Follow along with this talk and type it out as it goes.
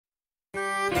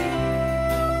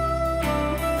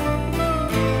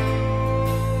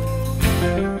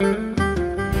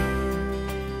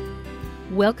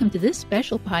Welcome to this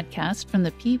special podcast from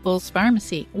the People's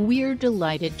Pharmacy. We're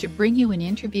delighted to bring you an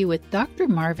interview with Dr.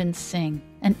 Marvin Singh,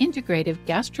 an integrative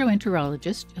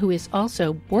gastroenterologist who is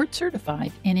also board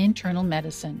certified in internal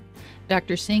medicine.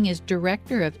 Dr. Singh is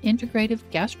Director of Integrative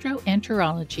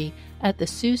Gastroenterology at the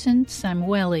Susan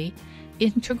Samueli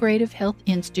Integrative Health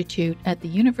Institute at the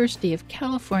University of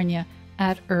California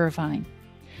at Irvine.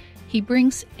 He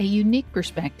brings a unique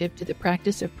perspective to the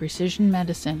practice of precision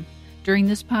medicine. During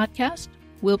this podcast,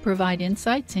 we'll provide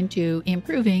insights into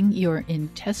improving your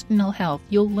intestinal health.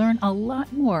 You'll learn a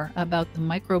lot more about the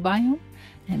microbiome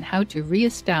and how to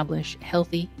reestablish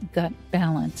healthy gut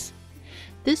balance.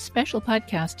 This special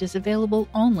podcast is available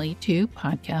only to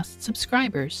podcast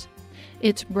subscribers.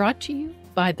 It's brought to you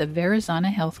by the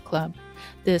Verrazana Health Club.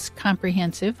 This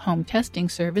comprehensive home testing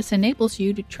service enables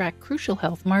you to track crucial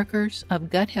health markers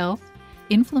of gut health,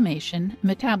 inflammation,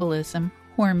 metabolism,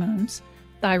 hormones,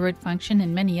 thyroid function,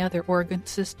 and many other organ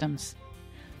systems.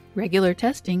 Regular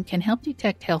testing can help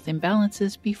detect health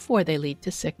imbalances before they lead to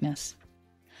sickness.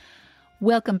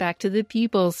 Welcome back to the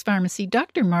People's Pharmacy,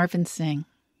 Dr. Marvin Singh.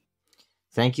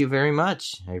 Thank you very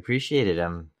much. I appreciate it.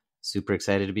 I'm super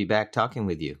excited to be back talking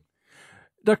with you.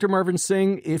 Dr. Marvin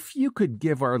Singh, if you could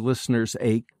give our listeners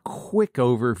a quick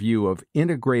overview of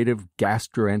integrative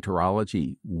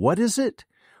gastroenterology. What is it?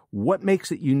 What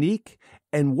makes it unique?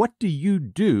 And what do you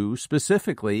do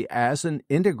specifically as an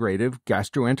integrative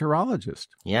gastroenterologist?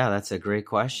 Yeah, that's a great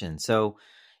question. So,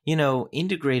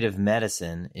 integrative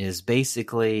medicine is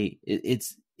basically,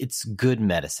 it's good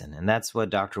medicine. And that's what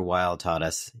Dr. Weil taught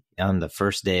us on the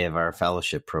first day of our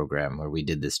fellowship program where we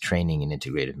did this training in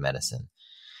integrative medicine.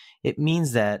 It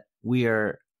means that we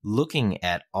are looking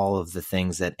at all of the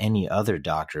things that any other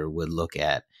doctor would look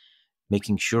at,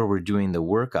 making sure we're doing the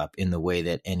workup in the way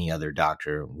that any other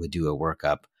doctor would do a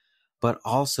workup, but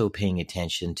also paying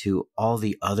attention to all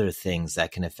the other things that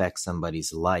can affect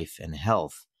somebody's life and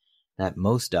health that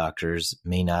most doctors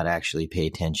may not actually pay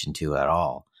attention to at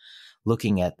all.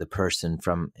 Looking at the person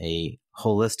from a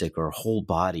holistic or whole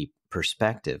body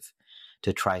perspective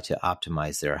to try to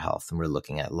optimize their health. And we're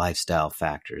looking at lifestyle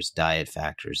factors, diet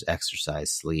factors,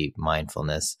 exercise, sleep,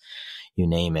 mindfulness, you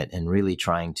name it, and really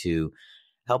trying to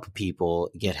help people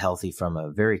get healthy from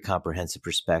a very comprehensive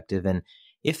perspective. And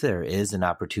if there is an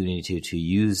opportunity to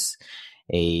use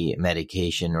a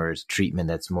medication or a treatment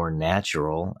that's more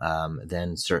natural,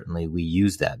 then certainly we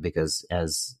use that because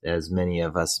as many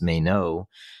of us may know,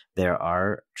 there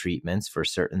are treatments for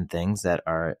certain things that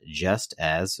are just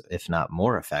as, if not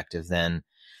more effective than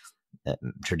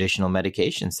traditional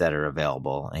medications that are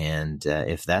available. And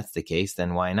if that's the case,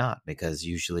 then why not? Because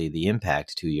usually the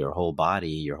impact to your whole body,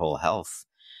 your whole health,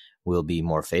 will be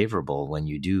more favorable when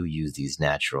you do use these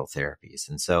natural therapies.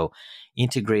 And so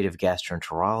integrative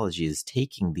gastroenterology is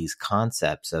taking these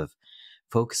concepts of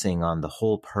focusing on the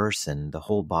whole person, the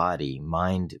whole body,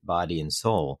 mind, body, and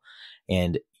soul,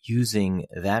 and using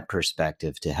that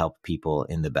perspective to help people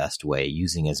in the best way,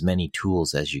 using as many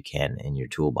tools as you can in your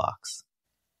toolbox.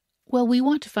 Well, we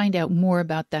want to find out more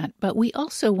about that, but we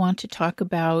also want to talk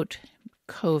about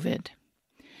COVID.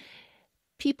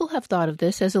 People have thought of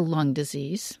this as a lung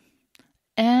disease,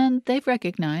 and they've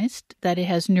recognized that it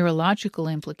has neurological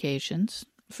implications.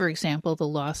 For example, the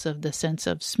loss of the sense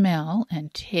of smell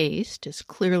and taste is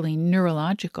clearly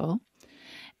neurological.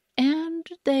 And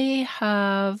they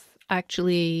have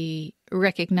actually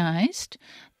recognized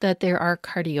that there are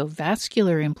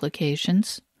cardiovascular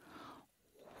implications.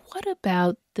 What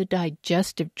about the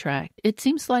digestive tract? It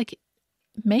seems like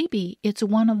maybe it's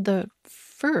one of the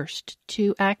first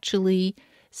to actually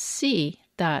see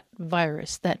that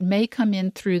virus that may come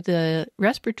in through the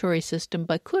respiratory system,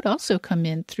 but could also come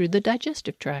in through the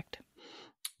digestive tract.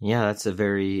 Yeah, that's a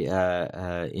very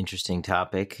interesting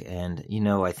topic. And,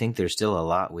 I think there's still a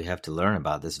lot we have to learn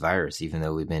about this virus, even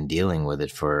though we've been dealing with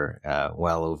it for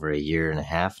well over a year and a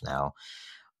half now.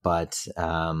 But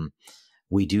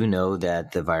we do know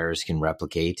that the virus can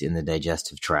replicate in the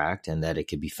digestive tract and that it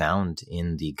can be found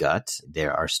in the gut.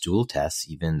 There are stool tests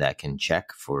even that can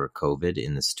check for COVID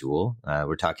in the stool.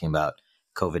 We're talking about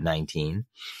COVID-19.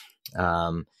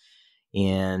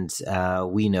 And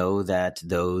we know that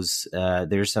there's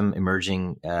some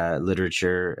emerging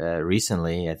literature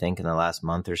recently, I think in the last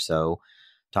month or so,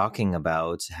 talking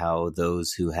about how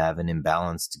those who have an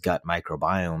imbalanced gut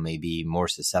microbiome may be more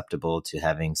susceptible to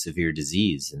having severe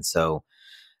disease. And so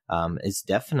it's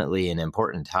definitely an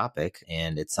important topic,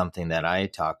 and it's something that I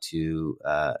talk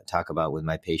about with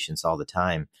my patients all the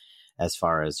time as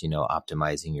far as,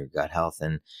 optimizing your gut health.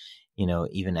 And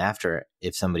even after,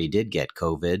 if somebody did get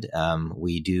COVID,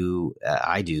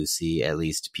 I do see at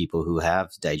least people who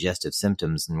have digestive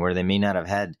symptoms and where they may not have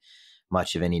had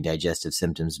much of any digestive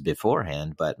symptoms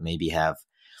beforehand, but maybe have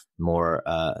more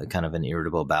kind of an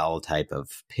irritable bowel type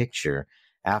of picture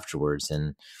afterwards.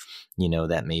 And,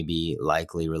 that may be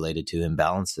likely related to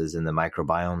imbalances in the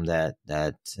microbiome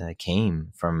that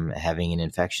came from having an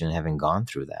infection and having gone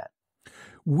through that.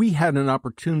 We had an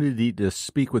opportunity to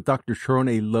speak with Dr.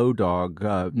 Sharone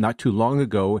Lodog not too long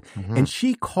ago, and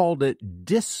she called it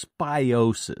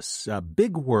dysbiosis, a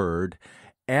big word,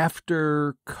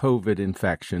 after COVID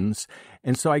infections.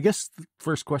 And so I guess the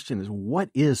first question is, what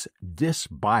is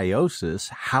dysbiosis?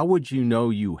 How would you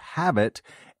know you have it?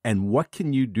 And what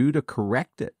can you do to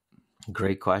correct it?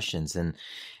 Great questions. And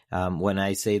when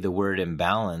I say the word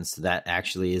imbalance, that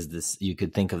actually is this, you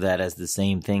could think of that as the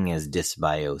same thing as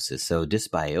dysbiosis. So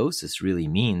dysbiosis really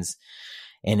means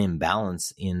an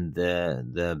imbalance in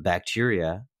the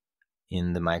bacteria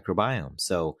in the microbiome.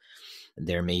 So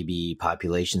there may be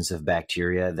populations of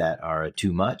bacteria that are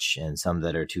too much and some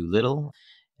that are too little,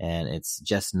 and it's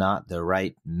just not the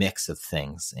right mix of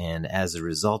things. And as a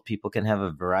result, people can have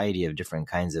a variety of different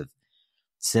kinds of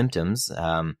symptoms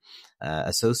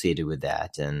associated with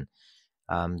that. And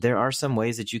there are some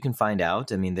ways that you can find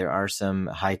out. I mean, there are some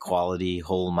high quality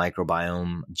whole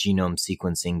microbiome genome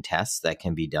sequencing tests that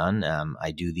can be done.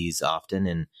 I do these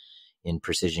often in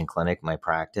Precision Clinic, my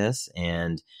practice,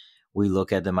 and we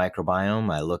look at the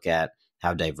microbiome. I look at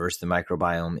how diverse the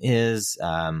microbiome is,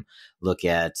 look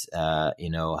at,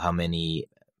 how many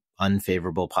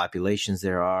unfavorable populations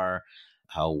there are,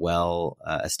 how well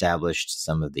established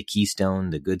some of the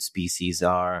keystone, the good species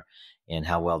are, and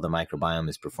how well the microbiome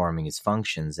is performing its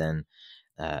functions. And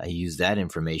I use that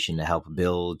information to help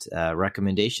build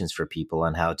recommendations for people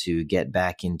on how to get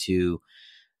back into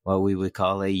what we would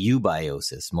call a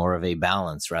eubiosis, more of a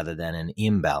balance rather than an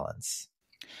imbalance.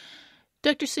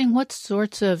 Dr. Singh, what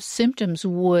sorts of symptoms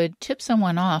would tip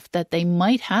someone off that they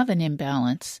might have an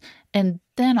imbalance? And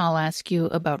then I'll ask you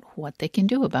about what they can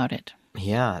do about it.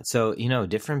 Yeah. So,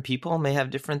 different people may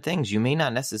have different things. You may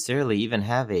not necessarily even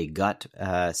have a gut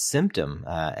symptom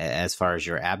as far as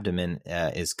your abdomen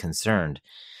is concerned.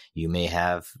 You may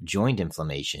have joint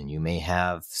inflammation. You may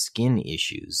have skin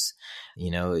issues.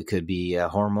 It could be a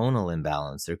hormonal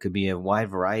imbalance. There could be a wide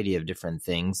variety of different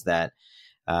things that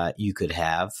you could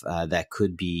have that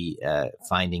could be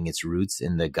finding its roots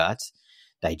in the gut.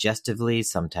 Digestively,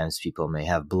 sometimes people may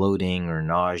have bloating or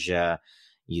nausea,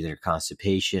 either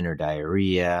constipation or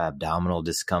diarrhea, abdominal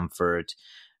discomfort,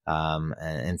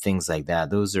 and things like that.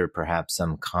 Those are perhaps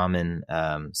some common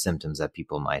symptoms that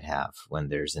people might have when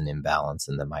there's an imbalance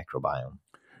in the microbiome.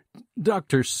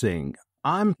 Dr. Singh,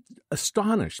 I'm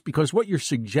astonished because what you're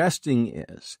suggesting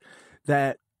is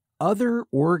that other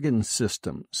organ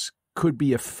systems could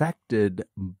be affected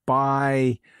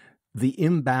by the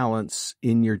imbalance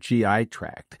in your GI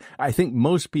tract. I think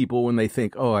most people, when they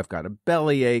think, oh, I've got a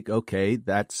bellyache, okay,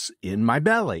 that's in my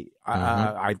belly.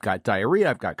 I've got diarrhea,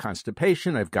 I've got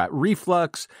constipation, I've got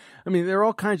reflux. I mean, there are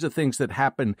all kinds of things that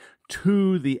happen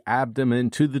to the abdomen,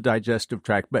 to the digestive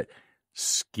tract, but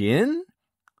skin?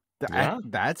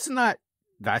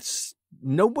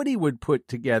 Nobody would put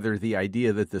together the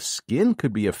idea that the skin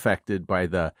could be affected by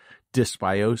the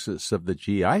dysbiosis of the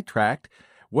GI tract.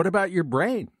 What about your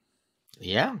brain?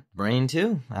 Yeah, brain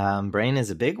too. Brain is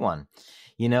a big one.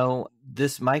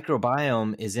 This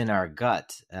microbiome is in our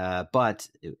gut, but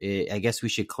I guess we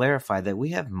should clarify that we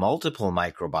have multiple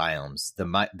microbiomes. The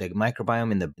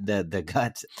microbiome in the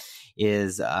gut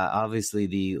is obviously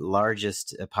the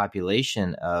largest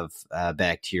population of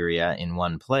bacteria in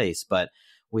one place, but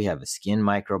we have a skin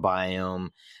microbiome.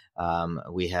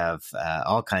 We have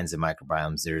all kinds of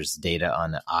microbiomes. There's data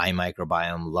on the eye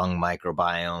microbiome, lung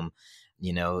microbiome,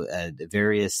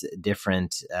 various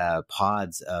different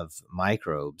pods of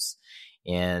microbes.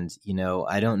 And,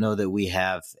 I don't know that we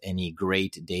have any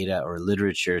great data or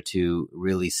literature to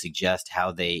really suggest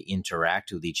how they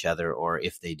interact with each other, or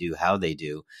if they do, how they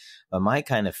do. But my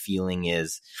kind of feeling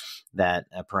is that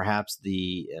perhaps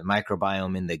the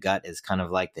microbiome in the gut is kind of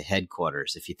like the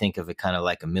headquarters. If you think of it kind of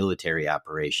like a military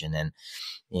operation, and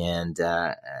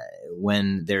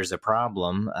when there's a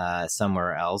problem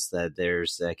somewhere else, that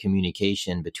there's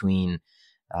communication between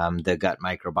the gut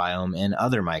microbiome and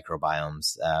other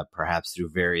microbiomes, perhaps through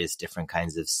various different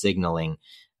kinds of signaling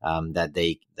that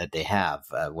they have,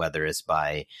 whether it's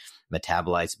by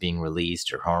metabolites being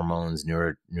released or hormones,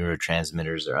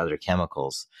 neurotransmitters, or other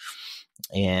chemicals.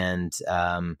 And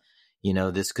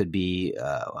this could be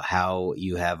how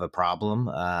you have a problem,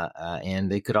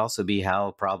 and they could also be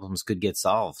how problems could get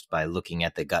solved by looking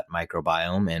at the gut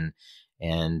microbiome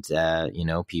And,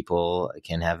 people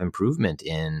can have improvement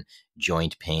in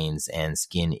joint pains and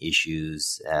skin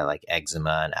issues like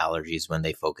eczema and allergies when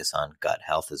they focus on gut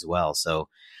health as well. So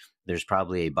there's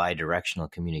probably a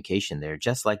bidirectional communication there,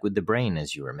 just like with the brain,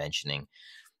 as you were mentioning.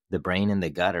 The brain and the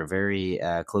gut are very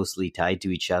closely tied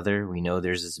to each other. We know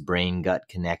there's this brain-gut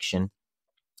connection,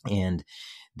 and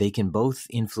they can both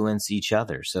influence each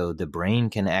other. So the brain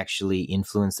can actually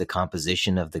influence the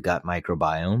composition of the gut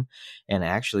microbiome, and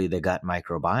actually the gut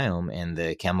microbiome and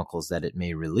the chemicals that it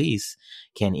may release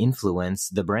can influence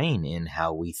the brain in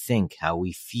how we think, how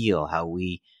we feel, how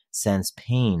we sense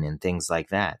pain and things like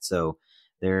that. So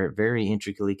they're very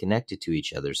intricately connected to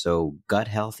each other. So gut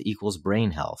health equals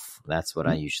brain health. That's what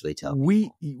I usually tell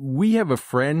people. We have a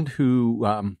friend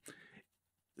who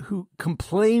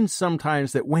complains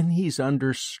sometimes that when he's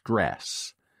under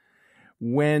stress,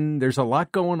 when there's a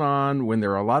lot going on, when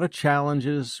there are a lot of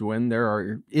challenges, when there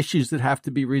are issues that have to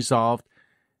be resolved,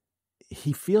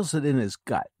 he feels it in his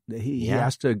gut. He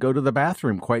has to go to the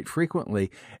bathroom quite frequently.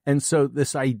 And so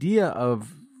this idea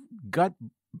of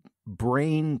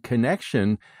gut-brain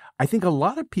connection, I think a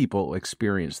lot of people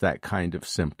experience that kind of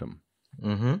symptom.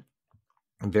 Mm-hmm.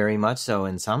 Very much so.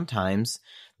 And sometimes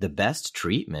the best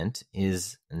treatment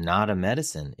is not a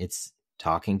medicine. It's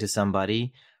talking to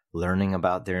somebody, learning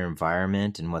about their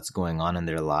environment and what's going on in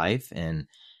their life, and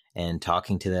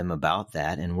talking to them about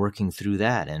that and working through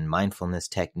that, and mindfulness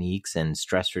techniques and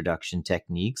stress reduction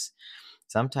techniques.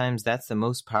 Sometimes that's the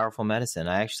most powerful medicine.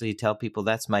 I actually tell people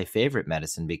that's my favorite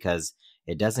medicine because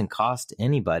it doesn't cost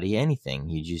anybody anything.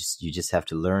 You just have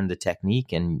to learn the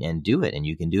technique and do it, and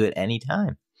you can do it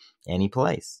anytime, any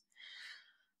place.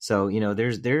 So,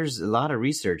 there's a lot of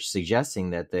research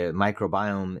suggesting that the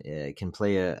microbiome can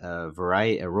play a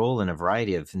role in a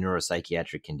variety of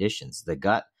neuropsychiatric conditions. The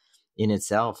gut in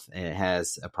itself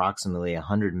has approximately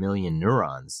 100 million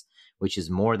neurons, which is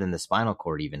more than the spinal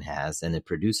cord even has, and it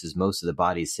produces most of the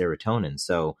body's serotonin.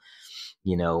 So,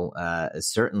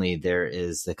 certainly there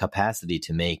is the capacity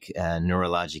to make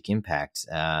neurologic impact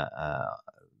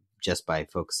just by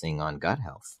focusing on gut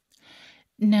health.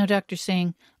 Now, Dr.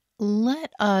 Singh,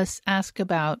 let us ask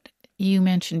about, you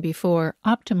mentioned before,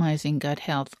 optimizing gut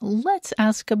health. Let's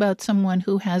ask about someone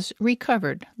who has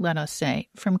recovered, let us say,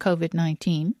 from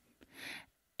COVID-19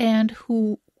 and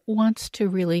who wants to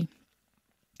really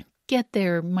get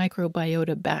their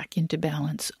microbiota back into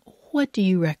balance. What do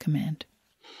you recommend?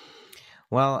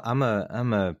 Well, I'm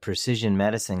a precision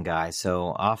medicine guy,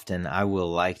 so often I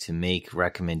will like to make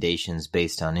recommendations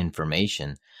based on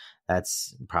information.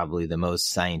 That's probably the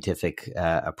most scientific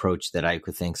approach that I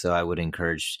could think. So I would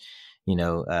encourage,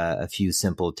 a few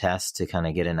simple tests to kind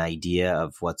of get an idea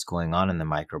of what's going on in the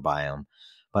microbiome.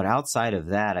 But outside of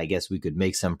that, I guess we could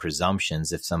make some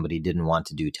presumptions if somebody didn't want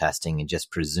to do testing and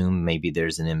just presume maybe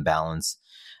there's an imbalance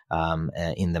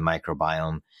in the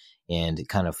microbiome, and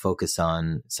kind of focus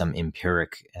on some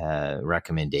empiric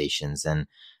recommendations. And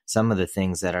some of the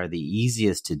things that are the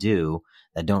easiest to do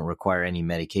that don't require any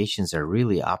medications are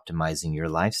really optimizing your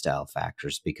lifestyle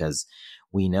factors, because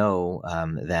we know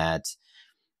that,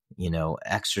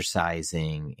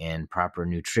 exercising and proper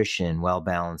nutrition,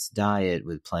 well-balanced diet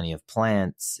with plenty of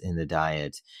plants in the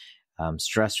diet,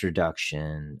 stress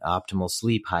reduction, optimal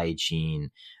sleep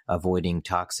hygiene, avoiding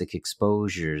toxic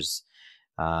exposures,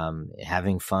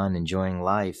 having fun, enjoying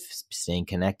life, staying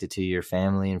connected to your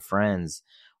family and friends.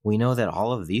 We know that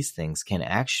all of these things can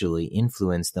actually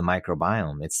influence the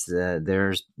microbiome. It's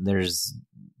there's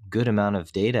good amount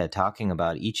of data talking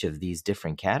about each of these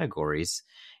different categories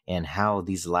and how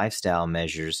these lifestyle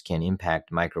measures can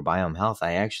impact microbiome health.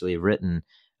 I actually have written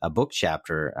a book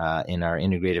chapter in our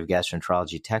Integrative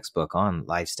Gastroenterology textbook on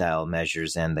lifestyle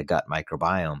measures and the gut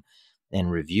microbiome, and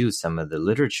review some of the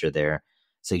literature there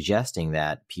suggesting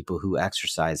that people who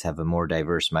exercise have a more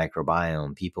diverse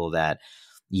microbiome. People that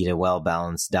eat a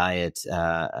well-balanced diet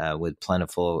with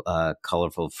plentiful,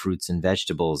 colorful fruits and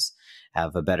vegetables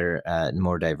have a better,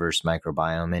 more diverse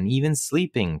microbiome. And even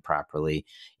sleeping properly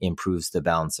improves the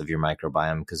balance of your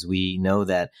microbiome, because we know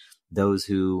that those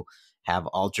who have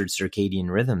altered circadian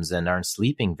rhythms and aren't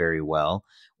sleeping very well,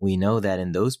 we know that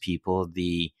in those people,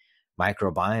 the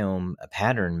microbiome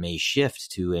pattern may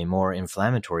shift to a more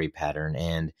inflammatory pattern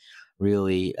and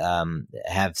really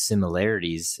have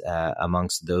similarities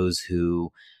amongst those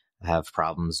who have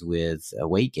problems with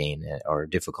weight gain or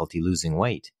difficulty losing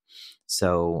weight.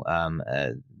 So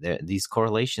these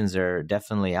correlations are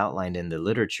definitely outlined in the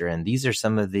literature, and these are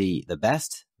some of the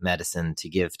best medicine to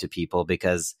give to people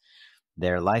because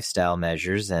they're lifestyle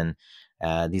measures, and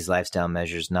these lifestyle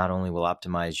measures not only will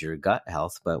optimize your gut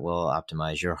health, but will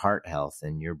optimize your heart health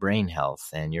and your brain health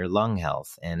and your lung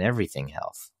health and everything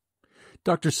health.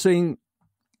 Dr. Singh,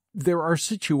 there are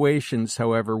situations,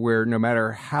 however, where no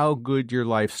matter how good your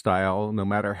lifestyle, no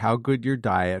matter how good your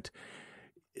diet,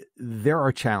 there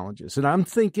are challenges. And I'm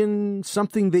thinking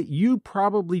something that you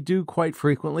probably do quite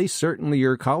frequently, certainly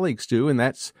your colleagues do, and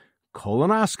that's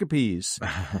colonoscopies.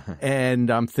 And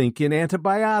I'm thinking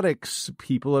antibiotics.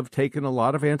 People have taken a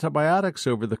lot of antibiotics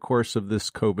over the course of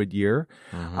this COVID year.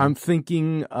 I'm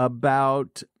thinking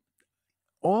about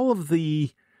all of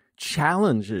the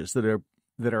challenges that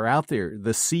are out there,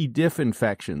 the C. diff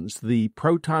infections, the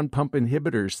proton pump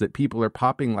inhibitors that people are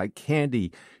popping like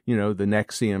candy, the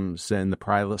Nexiums and the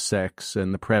Prilosec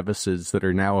and the Previses that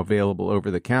are now available over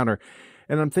the counter.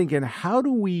 And I'm thinking, how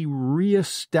do we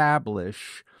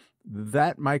reestablish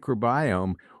that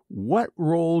microbiome? What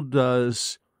role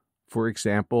does, for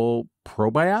example,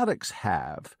 probiotics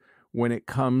have when it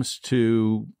comes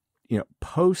to,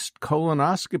 post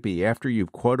colonoscopy after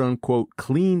you've quote unquote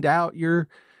cleaned out your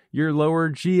lower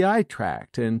GI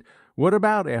tract? And what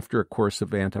about after a course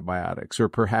of antibiotics or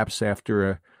perhaps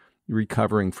after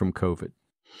recovering from COVID?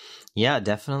 Yeah,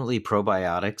 definitely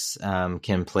probiotics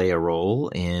can play a role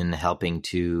in helping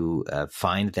to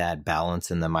find that balance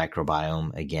in the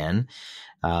microbiome again.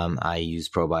 I use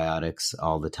probiotics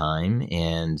all the time.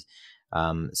 And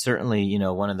certainly,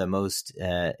 one of the most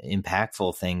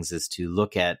impactful things is to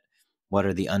look at what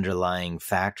are the underlying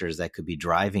factors that could be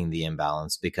driving the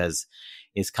imbalance, because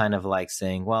it's kind of like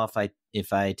saying, well,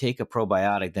 if I take a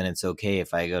probiotic, then it's okay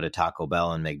if I go to Taco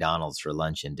Bell and McDonald's for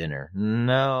lunch and dinner.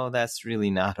 No, that's really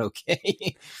not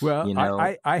okay. Well,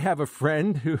 I have a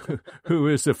friend who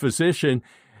is a physician,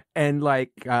 and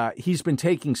he's been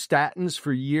taking statins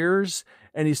for years,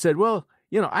 and he said, well,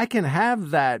 I can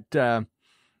have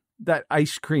that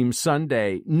ice cream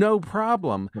sundae, no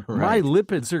problem. Right. My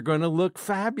lipids are going to look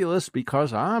fabulous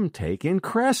because I'm taking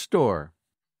Crestor.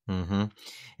 Mm-hmm.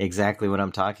 Exactly what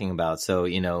I'm talking about. So,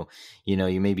 you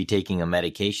may be taking a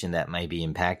medication that might be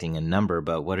impacting a number,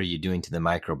 but what are you doing to the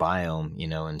microbiome,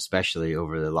 and especially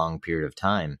over the long period of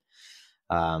time?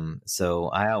 So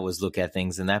I always look at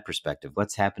things in that perspective.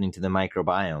 What's happening to the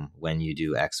microbiome when you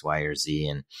do X, Y, or Z?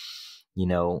 And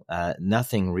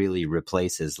nothing really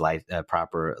replaces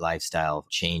proper lifestyle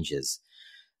changes.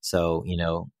 So,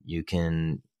 you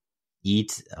can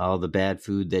eat all the bad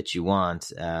food that you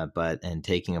want, and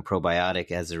taking a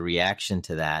probiotic as a reaction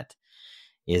to that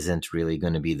isn't really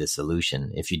going to be the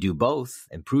solution. If you do both,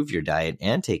 improve your diet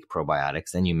and take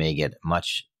probiotics, then you may get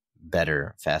much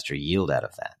better, faster yield out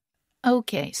of that.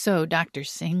 Okay, so Dr.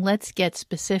 Singh, let's get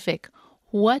specific.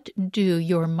 What do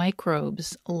your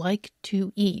microbes like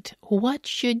to eat? What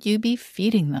should you be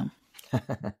feeding them?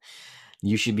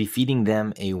 You should be feeding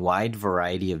them a wide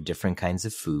variety of different kinds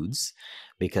of foods,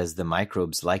 because the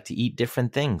microbes like to eat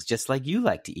different things, just like you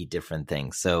like to eat different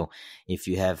things. So if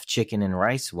you have chicken and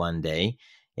rice one day,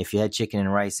 if you had chicken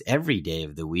and rice every day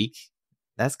of the week,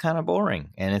 that's kind of boring.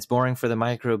 And it's boring for the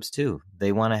microbes too.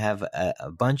 They want to have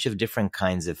a bunch of different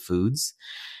kinds of foods.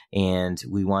 And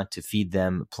we want to feed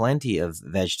them plenty of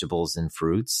vegetables and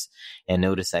fruits. And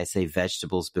notice I say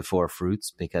vegetables before fruits,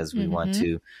 because we want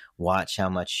to watch how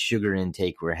much sugar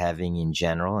intake we're having in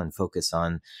general and focus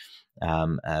on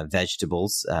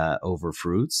vegetables over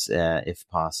fruits if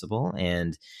possible.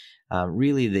 And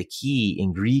really the key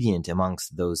ingredient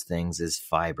amongst those things is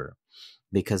fiber,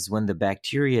 because when the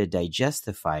bacteria digest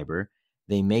the fiber,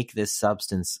 they make this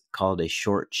substance called a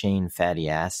short chain fatty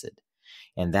acid.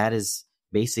 And that is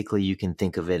basically, you can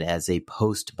think of it as a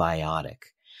postbiotic.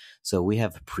 So we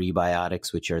have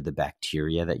prebiotics, which are the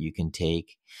bacteria that you can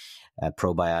take.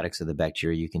 Probiotics are the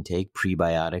bacteria you can take.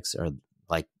 Prebiotics are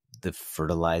like the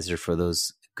fertilizer for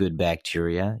those good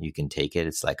bacteria. You can take it.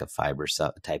 It's like a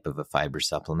type of a fiber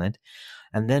supplement.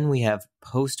 And then we have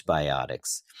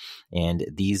postbiotics. And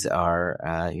these are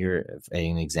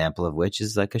an example of which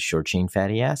is like a short chain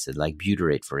fatty acid, like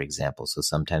butyrate, for example. So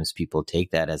sometimes people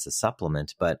take that as a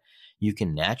supplement, but you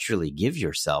can naturally give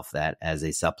yourself that as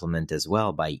a supplement as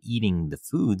well by eating the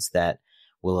foods that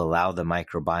will allow the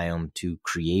microbiome to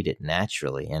create it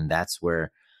naturally. And that's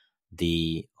where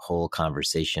the whole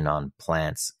conversation on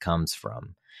plants comes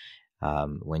from.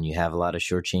 When you have a lot of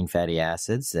short chain fatty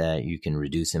acids, you can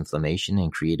reduce inflammation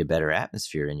and create a better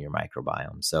atmosphere in your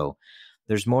microbiome. So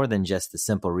there's more than just the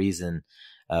simple reason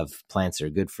of plants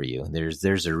are good for you.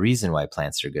 There's a reason why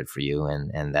plants are good for you,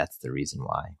 and that's the reason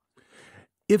why.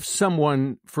 If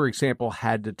someone, for example,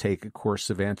 had to take a course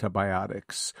of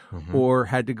antibiotics or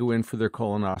had to go in for their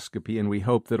colonoscopy, and we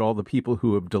hope that all the people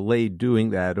who have delayed doing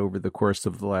that over the course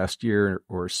of the last year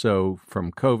or so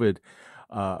from COVID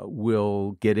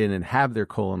will get in and have their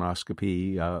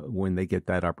colonoscopy when they get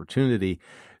that opportunity.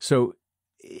 So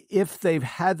if they've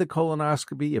had the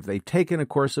colonoscopy, if they've taken a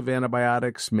course of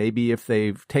antibiotics, maybe if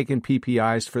they've taken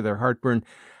PPIs for their heartburn,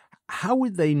 how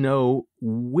would they know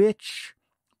which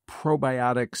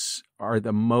probiotics are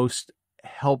the most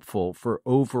helpful for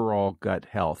overall gut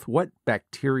health? What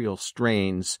bacterial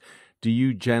strains do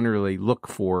you generally look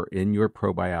for in your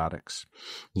probiotics?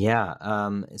 Yeah.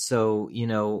 So,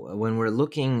 when we're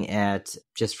looking at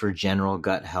just for general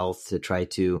gut health to try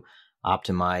to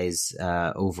optimize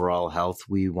overall health,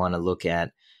 we want to look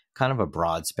at kind of a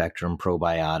broad spectrum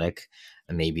probiotic.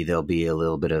 Maybe there'll be a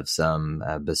little bit of some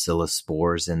bacillus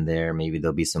spores in there. Maybe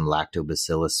there'll be some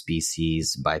lactobacillus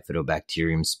species,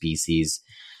 bifidobacterium species,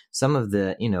 some of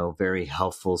the, very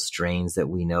healthful strains that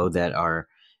we know that are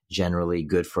generally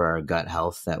good for our gut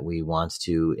health that we want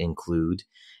to include.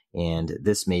 And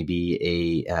this may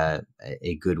be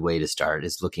a good way to start,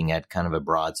 is looking at kind of a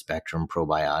broad spectrum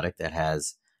probiotic that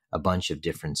has a bunch of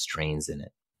different strains in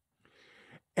it.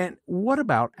 And what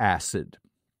about acid?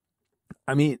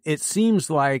 I mean, it seems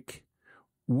like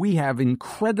we have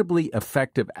incredibly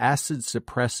effective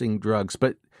acid-suppressing drugs,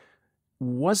 but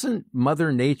wasn't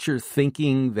Mother Nature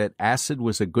thinking that acid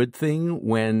was a good thing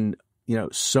when,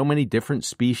 so many different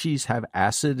species have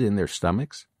acid in their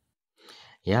stomachs?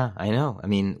 Yeah, I know. I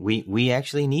mean, we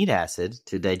actually need acid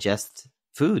to digest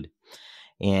food.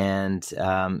 And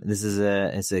this is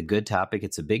it's a good topic.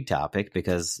 It's a big topic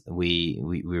because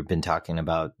we've been talking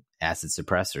about acid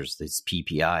suppressors, these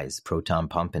PPIs, proton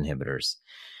pump inhibitors.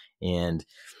 And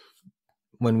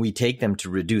when we take them to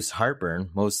reduce heartburn,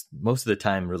 most of the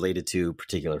time related to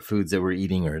particular foods that we're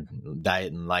eating or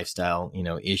diet and lifestyle,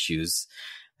 issues,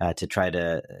 to try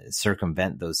to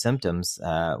circumvent those symptoms,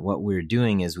 what we're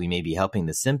doing is we may be helping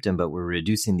the symptom, but we're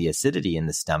reducing the acidity in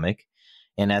the stomach.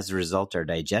 And as a result, our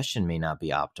digestion may not be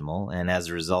optimal. And as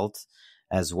a result,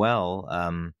 as well,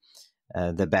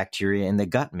 the bacteria in the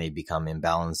gut may become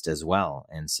imbalanced as well.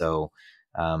 And so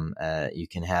you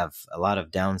can have a lot of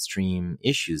downstream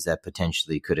issues that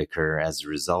potentially could occur as a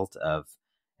result of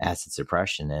acid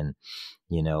suppression. And,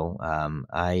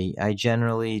 I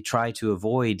generally try to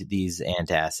avoid these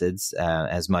antacids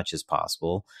as much as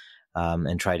possible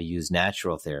and try to use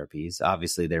natural therapies.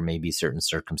 Obviously, there may be certain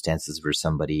circumstances where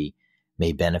somebody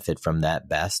may benefit from that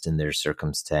best in their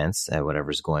circumstance,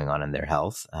 whatever's going on in their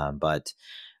health. But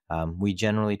we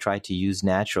generally try to use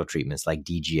natural treatments like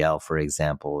DGL, for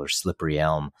example, or slippery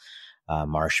elm,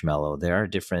 marshmallow. There are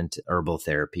different herbal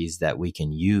therapies that we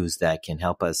can use that can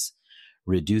help us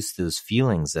reduce those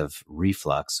feelings of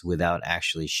reflux without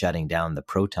actually shutting down the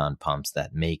proton pumps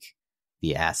that make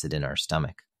the acid in our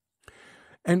stomach.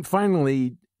 And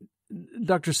finally,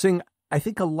 Dr. Singh, I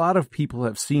think a lot of people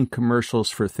have seen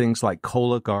commercials for things like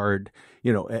Cologuard,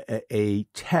 a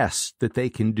test that they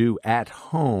can do at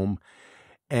home.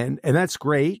 And that's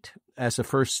great as a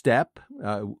first step.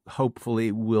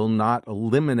 Hopefully will not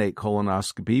eliminate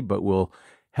colonoscopy, but will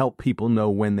help people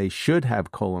know when they should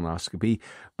have colonoscopy.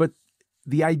 But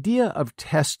the idea of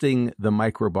testing the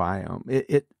microbiome,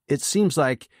 it seems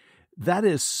like that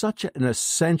is such an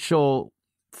essential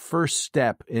first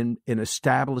step in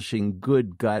establishing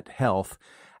good gut health.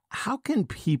 How can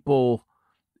people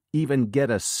even get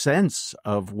a sense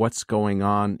of what's going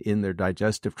on in their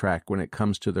digestive tract when it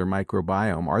comes to their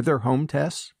microbiome? Are there home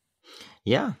tests?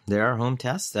 Yeah, there are home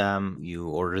tests. You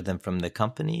order them from the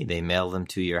company, they mail them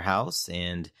to your house,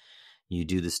 and you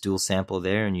do the stool sample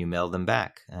there and you mail them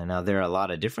back. Now, there are a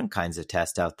lot of different kinds of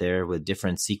tests out there with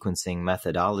different sequencing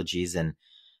methodologies, and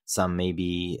some may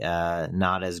be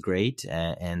not as great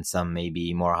and some may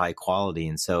be more high quality.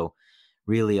 And so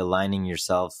really aligning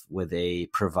yourself with a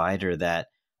provider that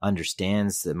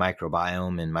understands the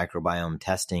microbiome and microbiome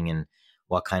testing and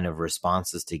what kind of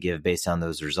responses to give based on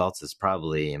those results is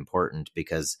probably important,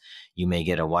 because you may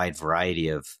get a wide variety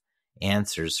of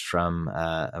answers from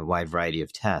a wide variety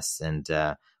of tests. And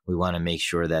we want to make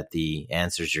sure that the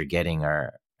answers you're getting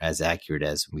are as accurate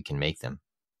as we can make them.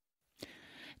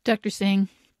 Dr. Singh,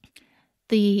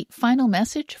 the final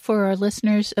message for our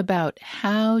listeners about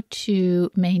how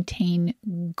to maintain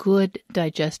good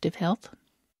digestive health?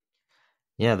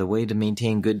 Yeah, the way to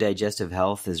maintain good digestive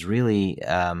health is really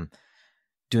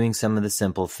doing some of the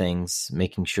simple things,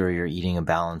 making sure you're eating a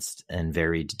balanced and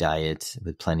varied diet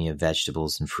with plenty of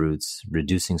vegetables and fruits.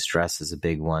 Reducing stress is a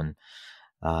big one.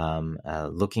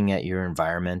 Looking at your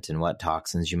environment and what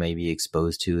toxins you may be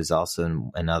exposed to is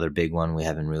also another big one. We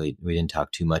didn't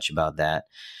talk too much about that.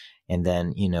 And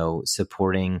then,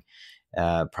 supporting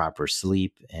proper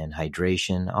sleep and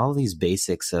hydration. All these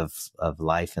basics of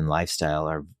life and lifestyle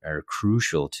are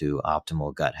crucial to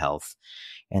optimal gut health.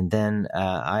 And then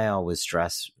I always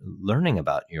stress learning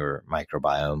about your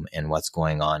microbiome and what's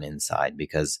going on inside,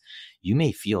 because you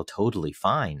may feel totally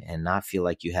fine and not feel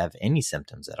like you have any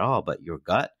symptoms at all, but your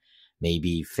gut may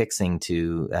be fixing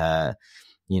to,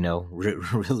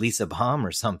 release a bomb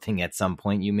or something at some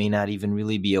point. You may not even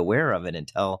really be aware of it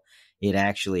until it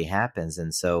actually happens.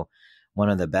 And so one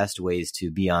of the best ways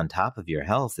to be on top of your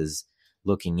health is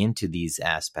looking into these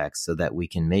aspects so that we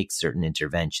can make certain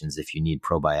interventions if you need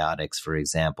probiotics, for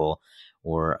example,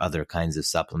 or other kinds of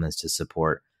supplements to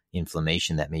support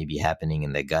inflammation that may be happening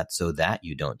in the gut so that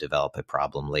you don't develop a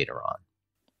problem later on.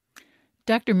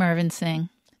 Dr. Marvin Singh,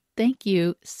 thank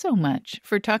you so much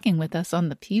for talking with us on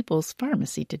the People's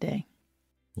Pharmacy today.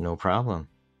 No problem.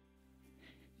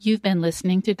 You've been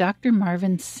listening to Dr.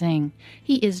 Marvin Singh.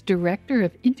 He is Director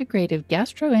of Integrative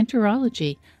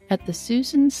Gastroenterology at the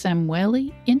Susan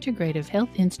Samueli Integrative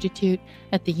Health Institute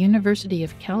at the University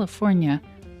of California,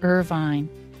 Irvine.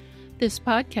 This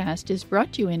podcast is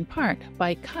brought to you in part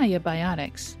by Kaya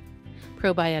Biotics,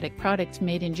 probiotic products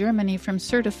made in Germany from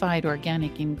certified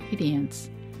organic ingredients.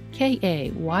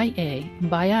 KAYA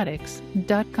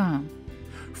Biotics.com.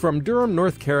 From Durham,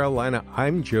 North Carolina,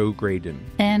 I'm Joe Graydon.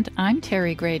 And I'm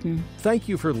Terry Graydon. Thank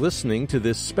you for listening to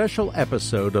this special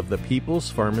episode of the People's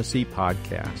Pharmacy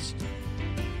Podcast.